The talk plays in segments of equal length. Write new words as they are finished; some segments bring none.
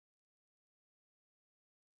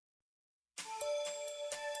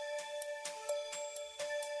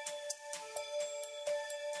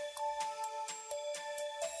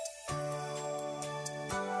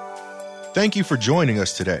Thank you for joining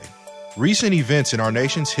us today. Recent events in our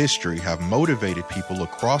nation's history have motivated people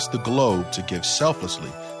across the globe to give selflessly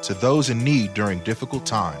to those in need during difficult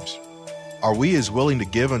times. Are we as willing to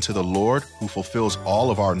give unto the Lord who fulfills all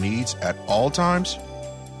of our needs at all times?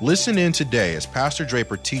 Listen in today as Pastor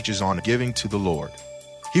Draper teaches on giving to the Lord.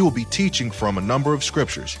 He will be teaching from a number of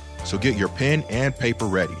scriptures, so get your pen and paper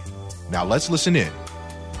ready. Now let's listen in.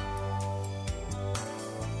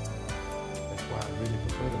 That's why I really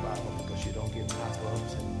prefer the Bible, because you don't get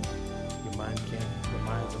pop-ups and the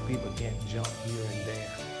minds of people can't jump here and there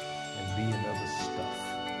and be in other stuff.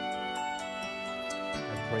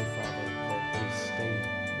 I pray, Father, that they stay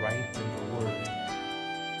right in the Word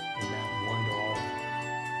and not wander off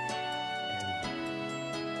and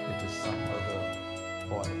into some other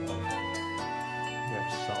part of their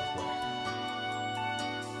software.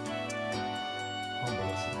 Humble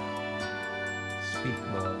us now. Speak,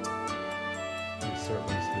 Lord. Your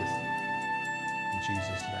servants listen. In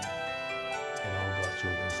Jesus' name. And all God's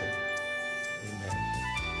children say, amen.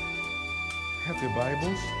 Have your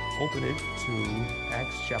Bibles. Open it to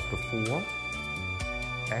Acts chapter 4.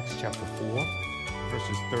 Acts chapter 4,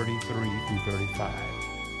 verses 33 through 35.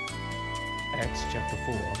 Acts chapter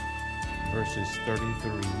 4, verses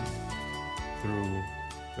 33 through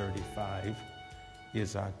 35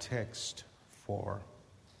 is our text for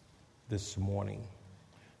this morning.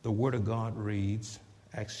 The Word of God reads,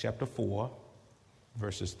 Acts chapter 4,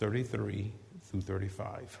 verses 33 through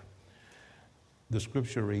 35. The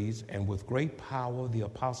scripture reads, "And with great power the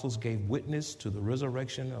apostles gave witness to the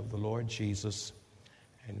resurrection of the Lord Jesus,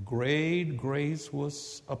 and great grace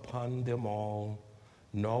was upon them all,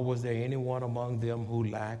 nor was there anyone among them who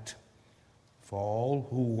lacked. For all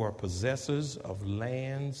who were possessors of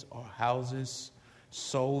lands or houses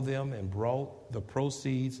sold them and brought the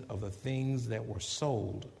proceeds of the things that were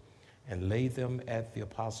sold and laid them at the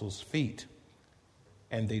apostles' feet.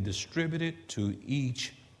 And they distributed to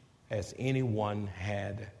each as anyone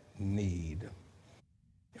had need."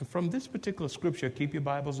 And from this particular scripture, keep your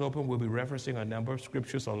Bibles open. We'll be referencing a number of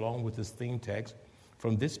scriptures along with this theme text.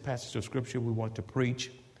 From this passage of scripture, we want to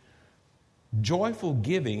preach joyful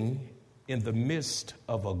giving in the midst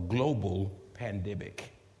of a global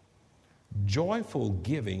pandemic. Joyful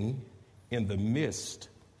giving in the midst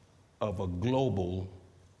of a global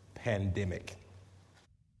pandemic.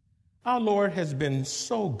 Our Lord has been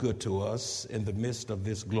so good to us in the midst of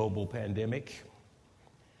this global pandemic.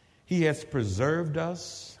 He has preserved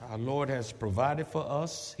us. Our Lord has provided for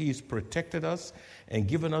us. He's protected us and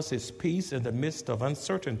given us his peace in the midst of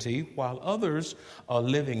uncertainty, while others are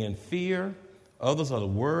living in fear, others are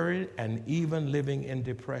worried, and even living in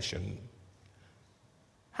depression.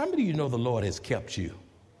 How many of you know the Lord has kept you?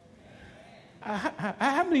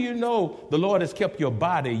 How many of you know the Lord has kept your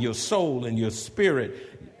body, your soul, and your spirit?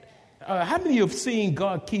 How many of you have seen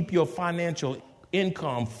God keep your financial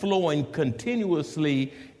income flowing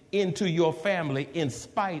continuously into your family in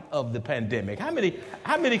spite of the pandemic? How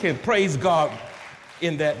many can praise God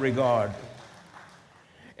in that regard?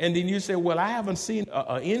 And then you say, well, I haven't seen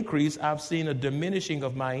an increase. I've seen a diminishing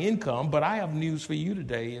of my income, but I have news for you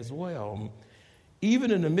today as well. Even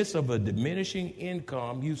in the midst of a diminishing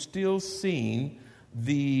income, you've still seen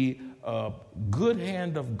the good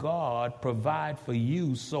hand of God provide for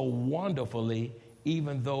you so wonderfully,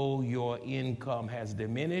 even though your income has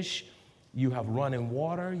diminished. You have running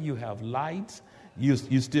water, you have lights, you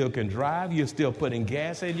still can drive, you're still putting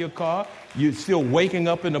gas in your car, you're still waking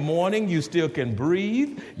up in the morning, you still can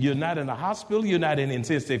breathe, you're not in a hospital, you're not in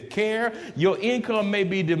intensive care. Your income may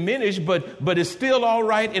be diminished, but it's still all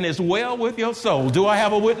right and it's well with your soul. Do I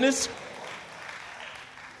have a witness?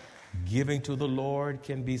 Giving to the Lord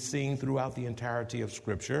can be seen throughout the entirety of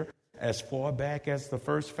Scripture. As far back as the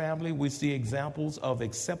first family, we see examples of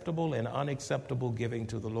acceptable and unacceptable giving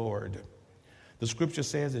to the Lord. The Scripture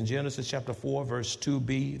says in Genesis chapter 4, verse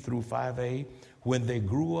 2b through 5a, when they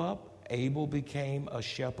grew up, Abel became a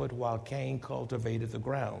shepherd while Cain cultivated the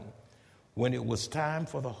ground. When it was time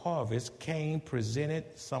for the harvest, Cain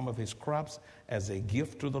presented some of his crops as a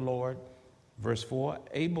gift to the Lord. Verse 4,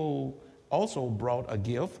 Abel also brought a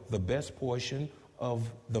gift, the best portion of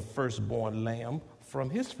the firstborn lamb from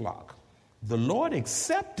his flock. The Lord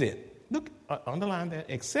accepted, underline that,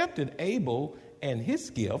 accepted Abel and his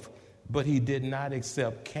gift, but he did not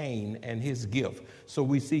accept Cain and his gift. So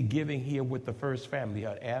we see giving here with the first family,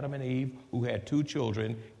 Adam and Eve, who had two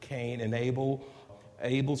children, Cain and Abel.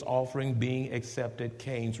 Abel's offering being accepted,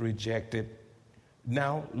 Cain's rejected.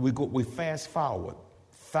 Now we fast forward.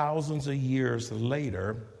 Thousands of years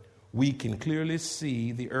later, we can clearly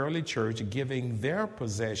see the early church giving their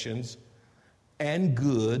possessions and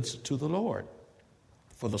goods to the Lord.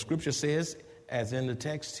 For the scripture says, as in the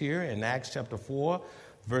text here in Acts chapter 4,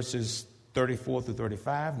 verses 34 through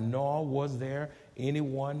 35, nor was there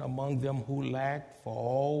anyone among them who lacked, for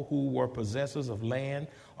all who were possessors of land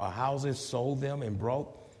or houses sold them and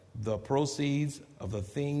brought the proceeds of the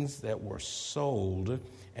things that were sold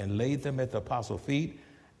and laid them at the apostles' feet,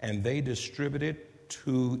 and they distributed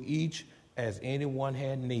to each as anyone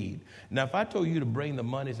had need. Now, if I told you to bring the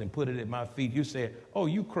monies and put it at my feet, you say, oh,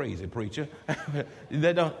 you crazy preacher.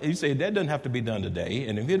 You say that doesn't have to be done today.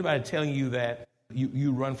 And if anybody telling you that,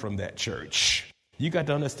 you run from that church. You got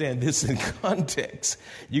to understand this in context.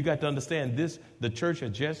 You got to understand this. The church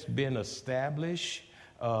had just been established.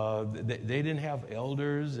 They didn't have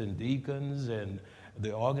elders and deacons, and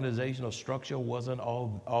the organizational structure wasn't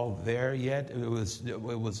all there yet.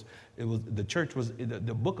 The church was,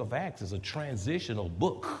 the book of Acts is a transitional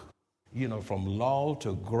book, from law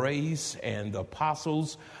to grace, and the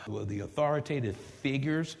apostles were the authoritative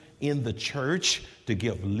figures in the church to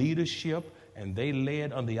give leadership, and they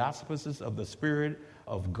led on the auspices of the Spirit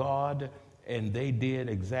of God, and they did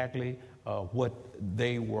exactly what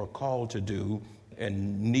they were called to do.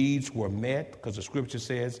 And needs were met, because the scripture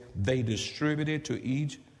says they distributed to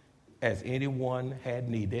each as anyone had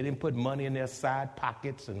need. They didn't put money in their side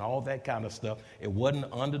pockets and all that kind of stuff. It wasn't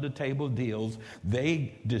under the table deals.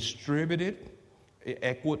 They distributed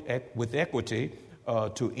with equity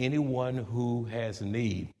to anyone who has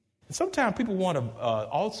need. Sometimes people want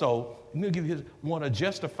to want to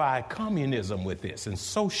justify communism with this and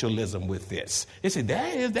socialism with this. They say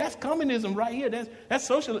that's communism right here. That's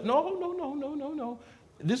socialism. No.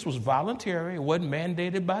 This was voluntary. It wasn't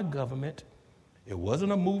mandated by government. It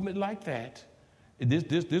wasn't a movement like that.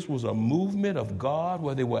 This was a movement of God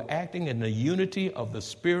where they were acting in the unity of the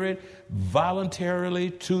Spirit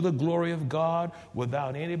voluntarily to the glory of God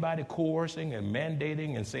without anybody coercing and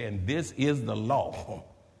mandating and saying this is the law.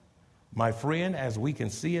 My friend, as we can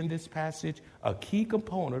see in this passage, a key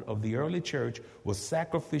component of the early church was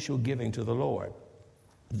sacrificial giving to the Lord.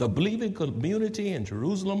 The believing community in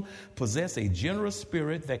Jerusalem possessed a generous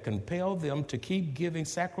spirit that compelled them to keep giving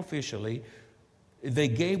sacrificially. They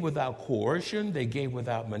gave without coercion, they gave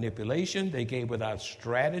without manipulation, they gave without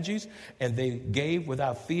strategies, and they gave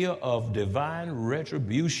without fear of divine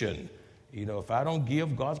retribution. If I don't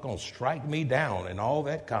give, God's going to strike me down and all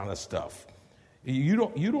that kind of stuff. You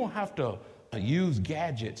don't have to use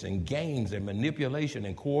gadgets and games and manipulation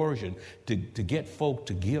and coercion to get folk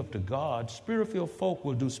to give to God. Spirit-filled folk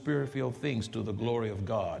will do spirit-filled things to the glory of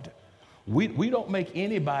God. We don't make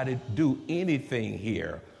anybody do anything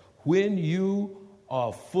here. When you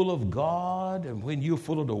are full of God and when you're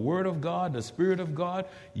full of the Word of God, the Spirit of God,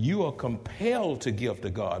 you are compelled to give to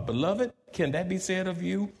God. Beloved, can that be said of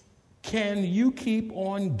you? Can you keep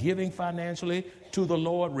on giving financially to the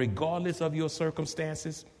Lord regardless of your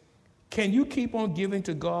circumstances? Can you keep on giving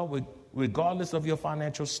to God regardless of your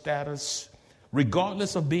financial status,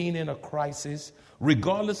 regardless of being in a crisis,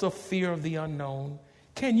 regardless of fear of the unknown?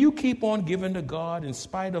 Can you keep on giving to God in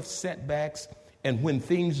spite of setbacks and when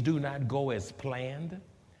things do not go as planned?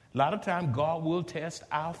 A lot of times God will test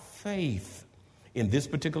our faith. In this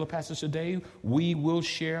particular passage today, we will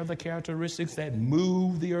share the characteristics that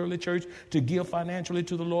moved the early church to give financially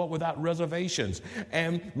to the Lord without reservations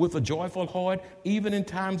and with a joyful heart. Even in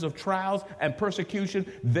times of trials and persecution,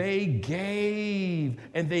 they gave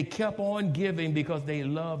and they kept on giving because they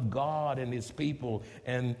loved God and His people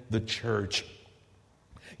and the church.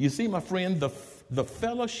 You see, my friend, the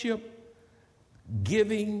fellowship,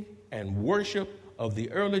 giving, and worship of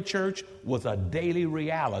the early church was a daily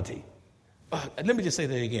reality. Let me just say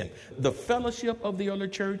that again. The fellowship of the early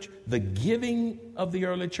church, the giving of the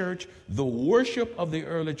early church, the worship of the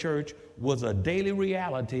early church was a daily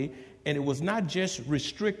reality, and it was not just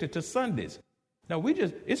restricted to Sundays. Now,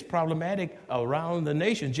 it's problematic around the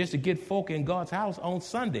nation just to get folk in God's house on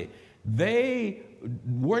Sunday. They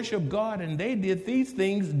worship God, and they did these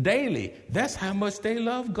things daily. That's how much they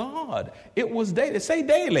love God. It was daily. Say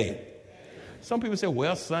daily. Some people say,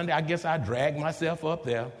 well, Sunday, I guess I drag myself up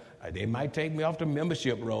there. They might take me off the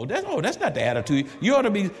membership roll. That's not the attitude. You ought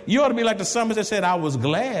to be like the psalmist that said, I was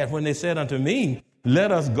glad when they said unto me,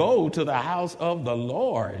 let us go to the house of the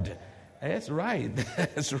Lord. That's right.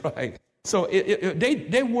 That's right. So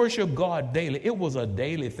they worship God daily. It was a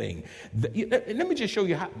daily thing. Let me just show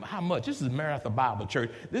you how much. This is Maranatha Bible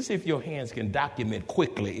Church. This is if your hands can document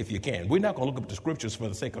quickly, if you can. We're not going to look up the scriptures for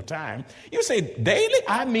the sake of time. You say daily?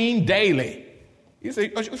 I mean daily. You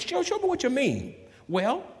say, show me what you mean.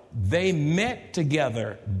 Well, they met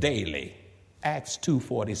together daily. Acts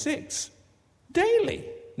 2:46. Daily.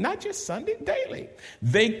 Not just Sunday, daily.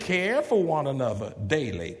 They care for one another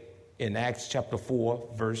daily. in Acts chapter 4,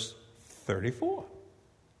 verse 34.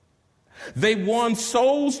 They won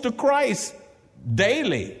souls to Christ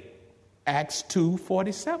daily. Acts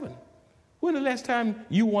 2:47. When the last time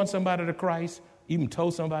you won somebody to Christ, even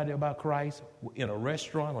told somebody about Christ in a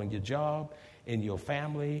restaurant, on your job, in your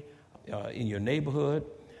family, in your neighborhood?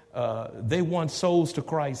 They won souls to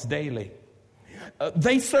Christ daily.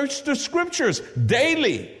 They searched the scriptures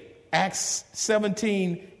daily. Acts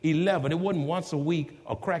 17:11. It wasn't once a week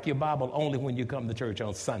or crack your Bible only when you come to church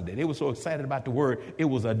on Sunday. They were so excited about the word. It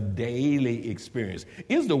was a daily experience.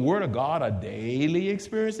 Is the word of God a daily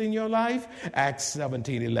experience in your life? Acts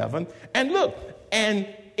 17:11. And look, and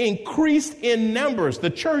increased in numbers. The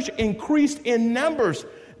church increased in numbers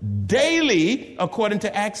daily, according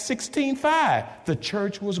to Acts 16:5. The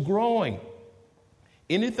church was growing.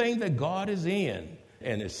 Anything that God is in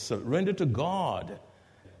and is surrendered to God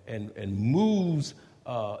and moves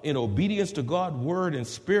in obedience to God's word and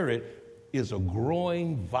spirit is a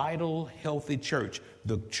growing, vital, healthy church.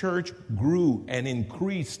 The church grew and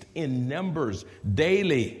increased in numbers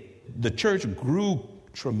daily. The church grew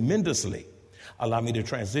tremendously. Allow me to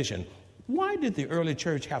transition. Why did the early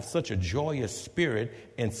church have such a joyous spirit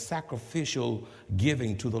in sacrificial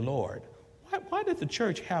giving to the Lord? Why did the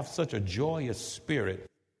church have such a joyous spirit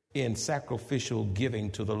in sacrificial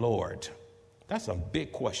giving to the Lord? That's a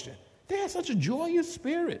big question. They had such a joyous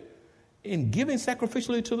spirit in giving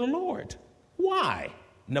sacrificially to the Lord. Why?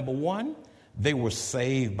 Number one, they were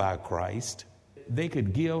saved by Christ. They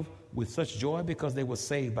could give with such joy because they were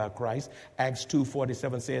saved by Christ. Acts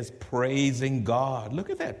 2:47 says, praising God. Look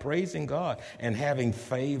at that, praising God and having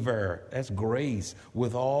favor. That's grace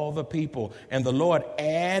with all the people. And the Lord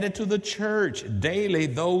added to the church daily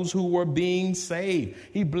those who were being saved.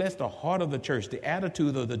 He blessed the heart of the church, the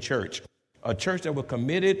attitude of the church, a church that was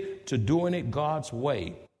committed to doing it God's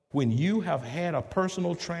way. When you have had a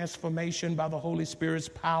personal transformation by the Holy Spirit's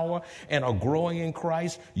power and are growing in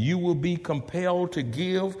Christ, you will be compelled to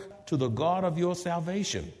give to the God of your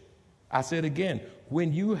salvation. I said again,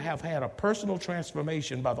 when you have had a personal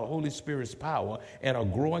transformation by the Holy Spirit's power and are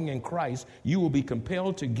growing in Christ, you will be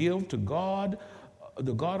compelled to give to God,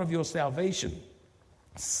 the God of your salvation.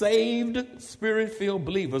 Saved, spirit-filled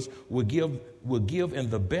believers will give in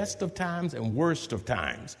the best of times and worst of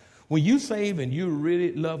times. When you save and you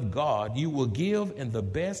really love God, you will give in the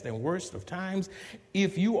best and worst of times.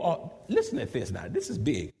 If you are, listen to this now, this is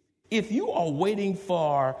big. If you are waiting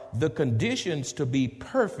for the conditions to be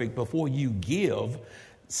perfect before you give,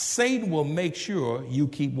 Satan will make sure you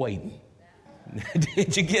keep waiting.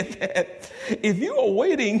 Did you get that? If you are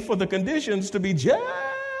waiting for the conditions to be just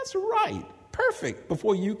right, perfect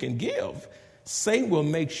before you can give, Satan will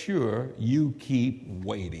make sure you keep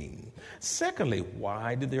waiting. Secondly,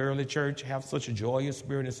 why did the early church have such a joyous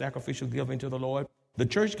spirit in sacrificial giving to the Lord? The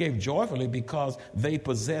church gave joyfully because they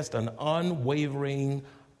possessed an unwavering,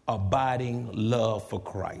 abiding love for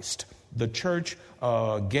Christ. The church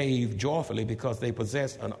gave joyfully because they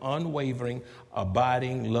possessed an unwavering,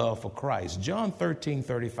 abiding love for Christ. John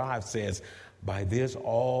 13:35 says, by this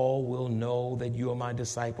all will know that you are my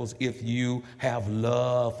disciples if you have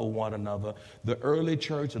love for one another. The early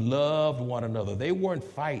church loved one another. They weren't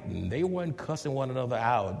fighting. They weren't cussing one another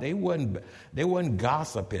out. They weren't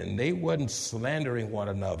gossiping. They weren't slandering one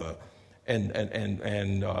another. And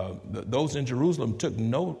those in Jerusalem took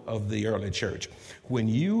note of the early church. When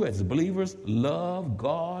you as believers love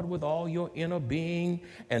God with all your inner being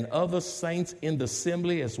and other saints in the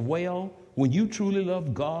assembly as well, when you truly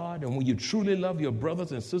love God and when you truly love your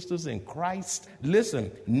brothers and sisters in Christ, listen,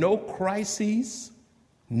 no crises,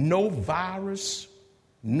 no virus,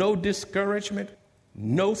 no discouragement,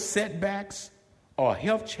 no setbacks or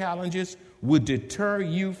health challenges would deter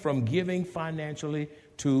you from giving financially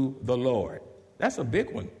to the Lord. That's a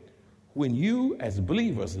big one. When you as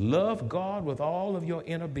believers love God with all of your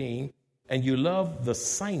inner being and you love the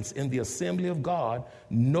saints in the assembly of God,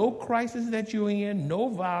 no crisis that you're in, no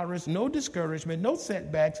virus, no discouragement, no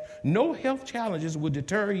setbacks, no health challenges would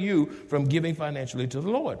deter you from giving financially to the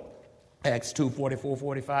Lord. Acts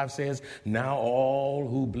 2:44-45 says, now all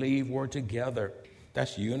who believe were together.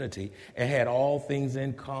 That's unity. And had all things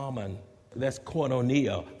in common. That's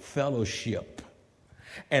koinonia, fellowship.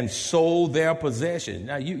 And sold their possession.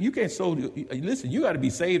 Now, you can't listen, you got to be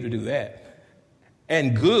saved to do that.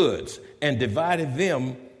 And goods, and divided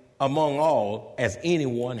them among all as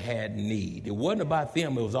anyone had need. It wasn't about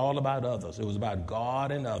them, it was all about others. It was about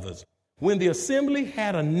God and others. When the assembly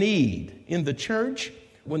had a need in the church,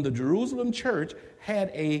 when the Jerusalem church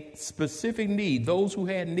had a specific need, those who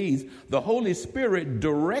had needs, the Holy Spirit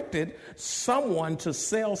directed someone to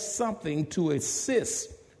sell something to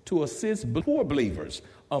assist poor believers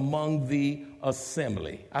among the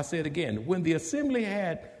assembly. I say it again. When the assembly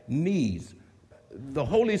had needs, the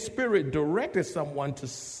Holy Spirit directed someone to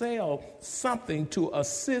sell something to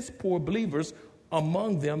assist poor believers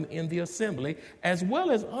among them in the assembly, as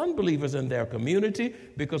well as unbelievers in their community,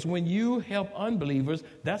 because when you help unbelievers,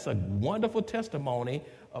 that's a wonderful testimony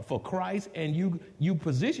for Christ, and you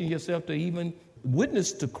position yourself to even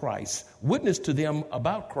witness to Christ, witness to them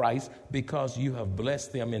about Christ, because you have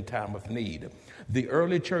blessed them in time of need. The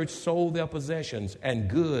early church sold their possessions and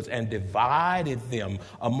goods and divided them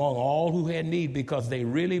among all who had need, because they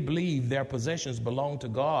really believed their possessions belonged to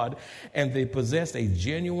God, and they possessed a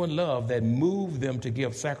genuine love that moved them to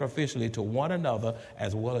give sacrificially to one another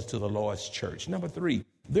as well as to the Lord's church. Number 3,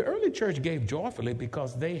 the early church gave joyfully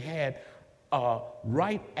because they had a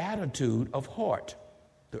right attitude of heart.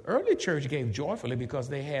 The early church gave joyfully because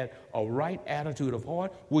they had a right attitude of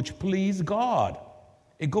heart, which pleased God.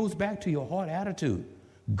 It goes back to your heart attitude.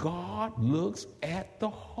 God looks at the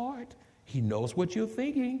heart. He knows what you're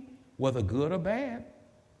thinking, whether good or bad,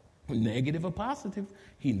 negative or positive.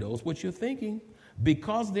 He knows what you're thinking.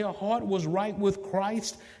 Because their heart was right with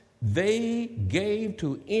Christ, they gave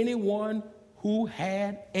to anyone who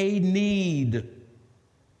had a need.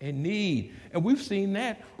 A need. And we've seen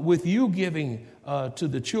that with you giving to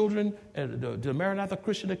the children at the Maranatha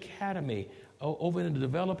Christian Academy over in the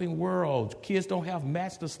developing world. Kids don't have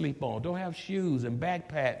mats to sleep on, don't have shoes and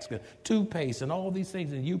backpacks and toothpaste and all these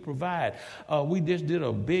things, and you provide. We just did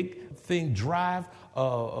a big thing, drive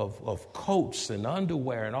of coats and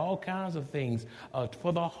underwear and all kinds of things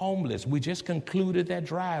for the homeless. We just concluded that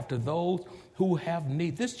drive to those who have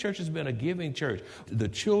need. This church has been a giving church. The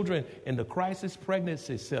children in the Crisis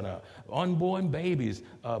Pregnancy Center, unborn babies,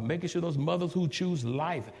 making sure those mothers who choose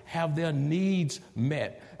life have their needs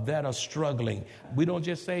met that are struggling. We don't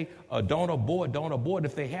just say, don't abort, don't abort.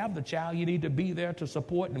 If they have the child, you need to be there to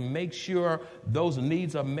support and make sure those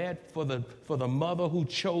needs are met for the mother who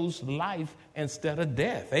chose life instead of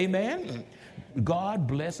death. Amen? God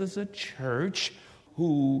blesses a church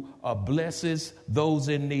who blesses those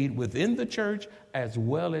in need within the church as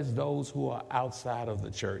well as those who are outside of the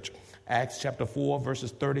church. Acts chapter 4,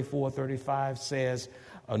 verses 34-35 says,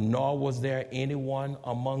 nor was there anyone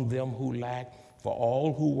among them who lacked, for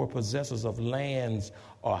all who were possessors of lands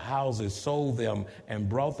or houses sold them and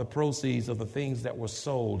brought the proceeds of the things that were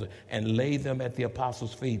sold and laid them at the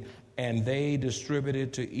apostles' feet, and they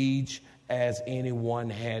distributed to each as anyone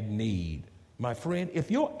had need. My friend, if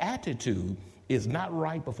your attitude is not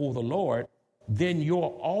right before the Lord, then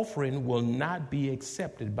your offering will not be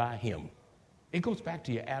accepted by him. It goes back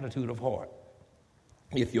to your attitude of heart.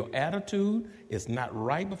 If your attitude is not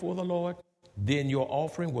right before the Lord, then your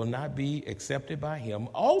offering will not be accepted by him.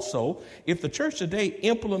 Also, if the church today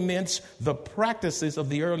implements the practices of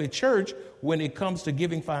the early church when it comes to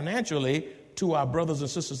giving financially to our brothers and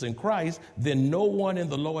sisters in Christ, then no one in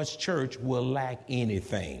the Lord's church will lack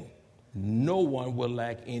anything. No one will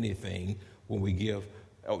lack anything when we give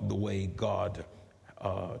the way God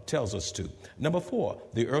tells us to. Number 4,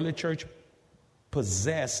 the early church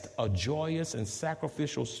possessed a joyous and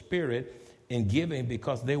sacrificial spirit in giving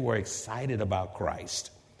because they were excited about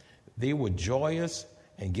Christ. They were joyous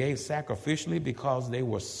and gave sacrificially because they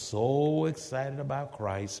were so excited about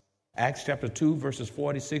Christ. Acts chapter 2, verses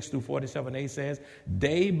 46-47a says,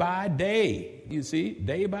 day by day, you see,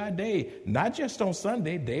 day by day, not just on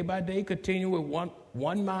Sunday, day by day, continue with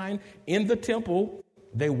one mind in the temple.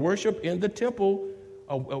 They worship in the temple.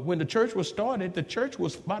 When the church was started, the church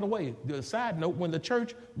was, by the way, the side note, when the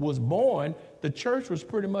church was born, the church was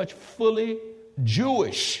pretty much fully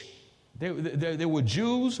Jewish. There were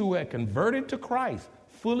Jews who had converted to Christ,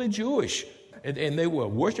 fully Jewish. And they were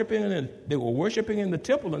worshiping in the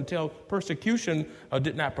temple until persecution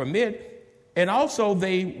did not permit. And also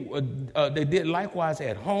they did likewise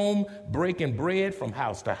at home, breaking bread from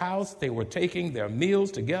house to house. They were taking their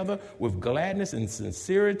meals together with gladness and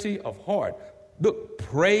sincerity of heart. Look,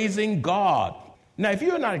 praising God. Now, if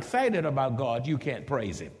you're not excited about God, you can't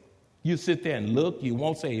praise him. You sit there and look. You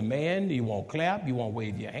won't say amen. You won't clap. You won't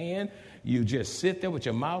wave your hand. You just sit there with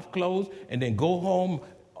your mouth closed and then go home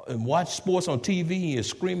and watch sports on TV and you're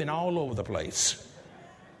screaming all over the place.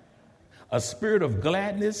 A spirit of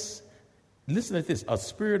gladness, listen to this, a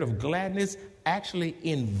spirit of gladness actually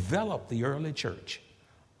enveloped the early church.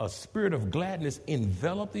 A spirit of gladness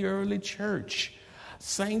enveloped the early church.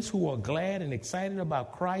 Saints who are glad and excited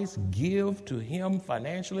about Christ give to him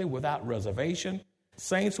financially without reservation.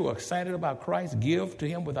 Saints who are excited about Christ give to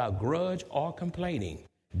him without grudge or complaining.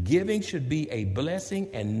 Giving should be a blessing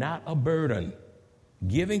and not a burden.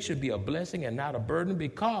 Giving should be a blessing and not a burden,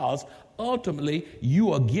 because ultimately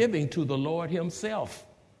you are giving to the Lord himself.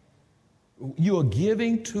 You are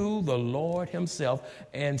giving to the Lord himself,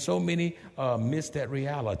 and so many miss that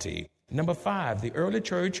reality. Number 5, the early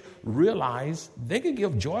church realized they could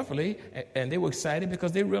give joyfully, and they were excited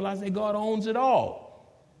because they realized that God owns it all.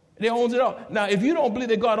 They owns it all. Now, if you don't believe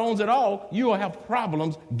that God owns it all, you will have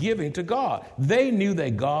problems giving to God. They knew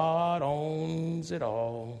that God owns it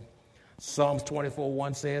all. Psalms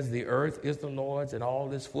 24:1 says, the earth is the Lord's and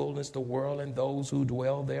all its fullness, the world and those who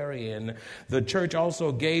dwell therein. The church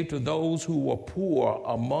also gave to those who were poor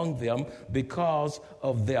among them because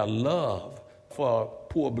of their love for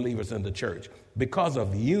poor believers in the church. Because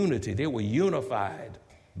of unity, they were unified.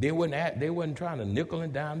 They weren't trying to nickel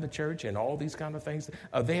and dime the church and all these kind of things.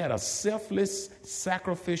 They had a selfless,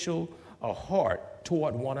 sacrificial heart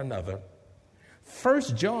toward one another.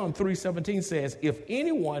 1 John 3:17 says, if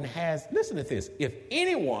anyone has, listen to this, if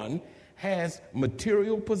anyone has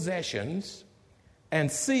material possessions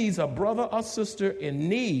and sees a brother or sister in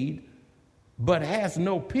need but has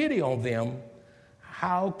no pity on them,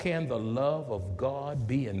 how can the love of God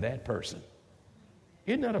be in that person?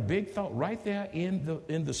 Isn't that a big thought right there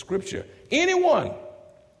in the scripture? Anyone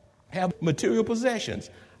have material possessions?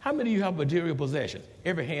 How many of you have material possessions?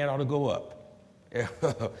 Every hand ought to go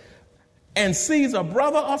up. And sees a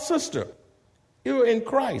brother or sister, you're in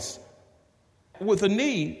Christ, with a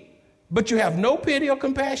need, but you have no pity or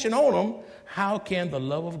compassion on them, how can the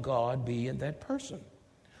love of God be in that person?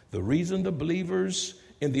 The reason the believers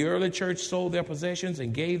in the early church sold their possessions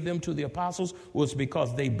and gave them to the apostles was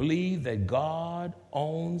because they believed that God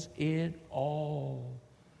owns it all.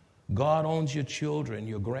 God owns your children,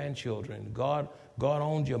 your grandchildren. God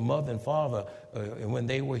owns your mother and father when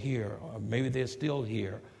they were here, or maybe they're still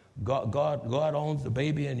here. God owns the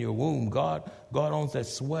baby in your womb. God owns that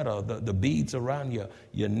sweater, the beads around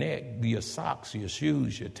your neck, your socks, your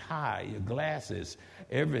shoes, your tie, your glasses,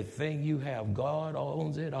 everything you have. God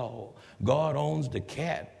owns it all. God owns the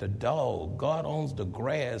cat, the dog. God owns the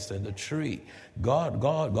grass and the tree. God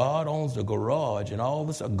owns the garage and all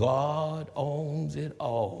this. God owns it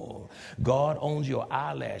all. God owns your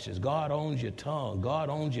eyelashes. God owns your tongue. God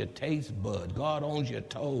owns your taste bud. God owns your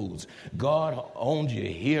toes. God owns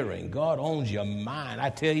your hearing. God owns your mind. I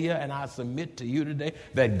tell you, and I submit to you today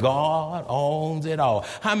that God owns it all.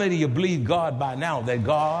 How many of you believe God by now that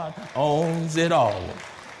God owns it all?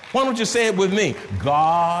 Why don't you say it with me?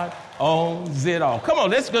 God owns it all. Come on,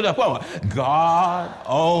 let's go up. Come on. God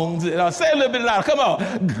owns it all. Say it a little bit louder. Come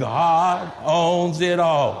on. God owns it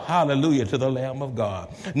all. Hallelujah to the Lamb of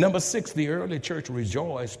God. Number 6, the early church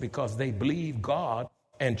rejoiced because they believed God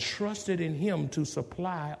and trusted in him to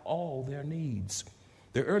supply all their needs.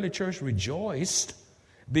 The early church rejoiced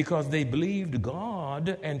because they believed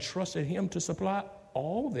God and trusted him to supply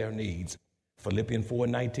all their needs. Philippians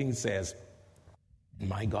 4:19 says,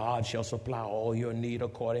 my God shall supply all your need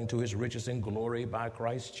according to his riches and glory by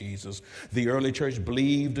Christ Jesus. The early church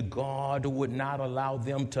believed God would not allow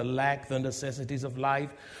them to lack the necessities of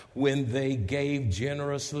life when they gave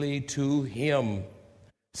generously to him.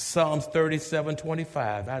 Psalms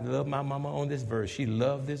 37:25. I love my mama on this verse. She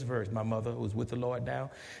loved this verse. My mother was with the Lord now.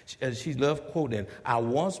 She loved quoting, I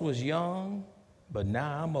once was young, but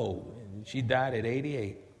now I'm old. She died at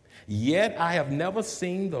 88. Yet I have never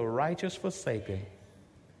seen the righteous forsaken,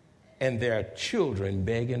 and their children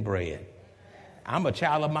begging bread. I'm a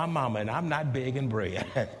child of my mama, and I'm not begging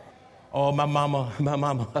bread. Oh, my mama,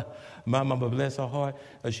 bless her heart.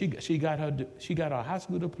 She got her high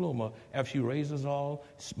school diploma after she raised us all,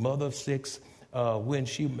 mother of 6. When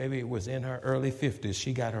she maybe was in her early 50s,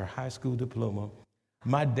 she got her high school diploma.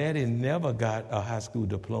 My daddy never got a high school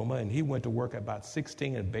diploma, and he went to work at about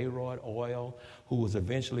 16 at Bayreuth Oil, who was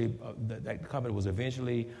eventually, that company was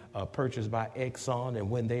eventually purchased by Exxon. And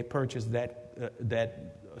when they purchased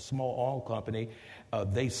that small oil company,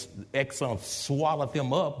 Exxon swallowed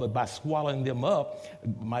them up. But by swallowing them up,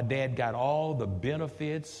 my dad got all the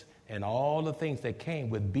benefits and all the things that came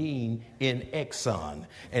with being in Exxon.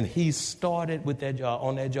 And he started with that job,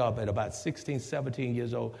 on that job at about 16, 17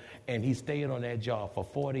 years old, and he stayed on that job for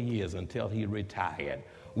 40 years until he retired.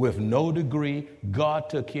 With no degree, God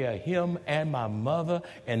took care of him and my mother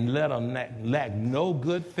and let them lack no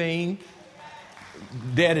good thing.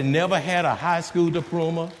 Daddy never had a high school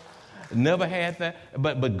diploma. Never had that,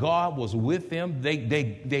 but God was with them. They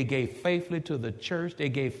gave faithfully to the church. They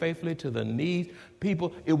gave faithfully to the needs.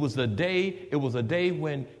 People, it was a day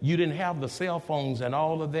when you didn't have the cell phones and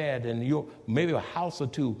all of that, and maybe a house or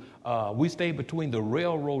two. We stayed between the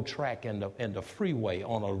railroad track and the freeway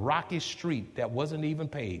on a rocky street that wasn't even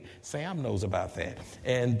paved. Sam knows about that.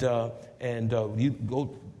 And you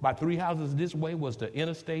go by 3 houses this way was the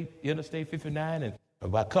Interstate 59, and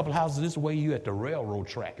About a couple houses this way, you at the railroad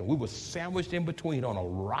track, and we were sandwiched in between on a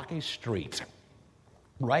rocky street,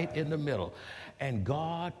 right in the middle. And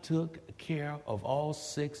God took care of all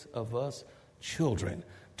 6 of us children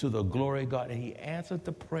to the glory of God. And he answered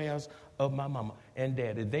the prayers of my mama and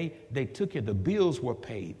daddy. They took care. The bills were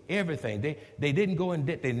paid, everything. They didn't go in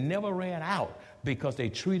debt. They never ran out because they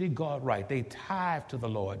treated God right. They tithed to the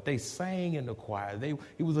Lord. They sang in the choir.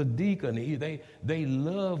 He was a deacon. They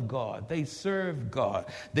loved God. They served God.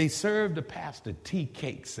 They served the pastor tea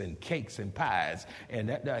cakes and pies. And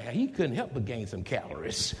he couldn't help but gain some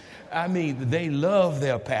calories. I mean, they loved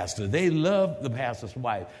their pastor. They loved the pastor's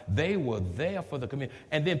wife. They were there for the community.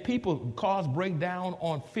 And then cars break down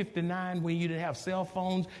on 59 when you didn't have cell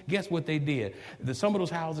phones. Guess what they did? Some of those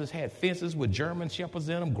houses had fences with German shepherds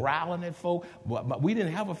in them, growling at folk. But we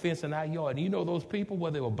didn't have a fence in our yard. And you know those people,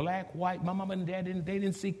 whether they were black, white, my mom and dad, they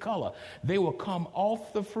didn't see color. They would come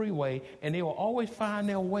off the freeway, and they would always find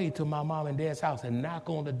their way to my mom and dad's house and knock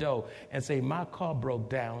on the door and say, my car broke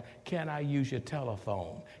down. Can I use your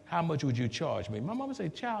telephone? How much would you charge me? My mom would say,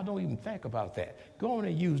 child, don't even think about that. Go on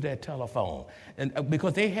and use that telephone. And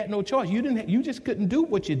because they had no choice. You just couldn't do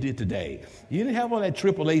what you did today. You didn't have all that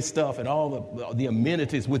AAA stuff and all the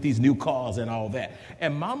amenities with these new cars and all that.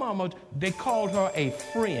 And my mama, they called her a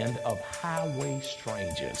friend of highway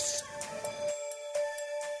strangers.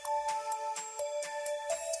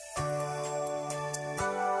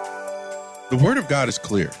 The Word of God is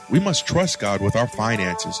clear. We must trust God with our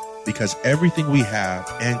finances because everything we have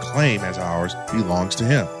and claim as ours belongs to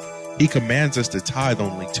Him. He commands us to tithe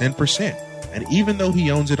only 10%, and even though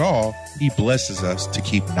He owns it all, He blesses us to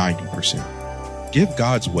keep 90%. Give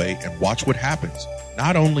God's way and watch what happens,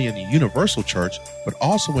 not only in the universal church, but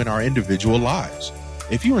also in our individual lives.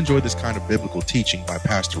 If you enjoy this kind of biblical teaching by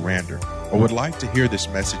Pastor Rander, or would like to hear this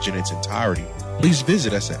message in its entirety, please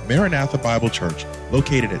visit us at Maranatha Bible Church,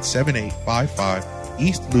 located at 7855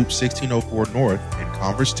 East Loop 1604 North in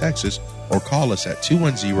Converse, Texas, or call us at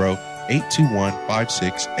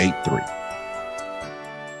 210-821-5683.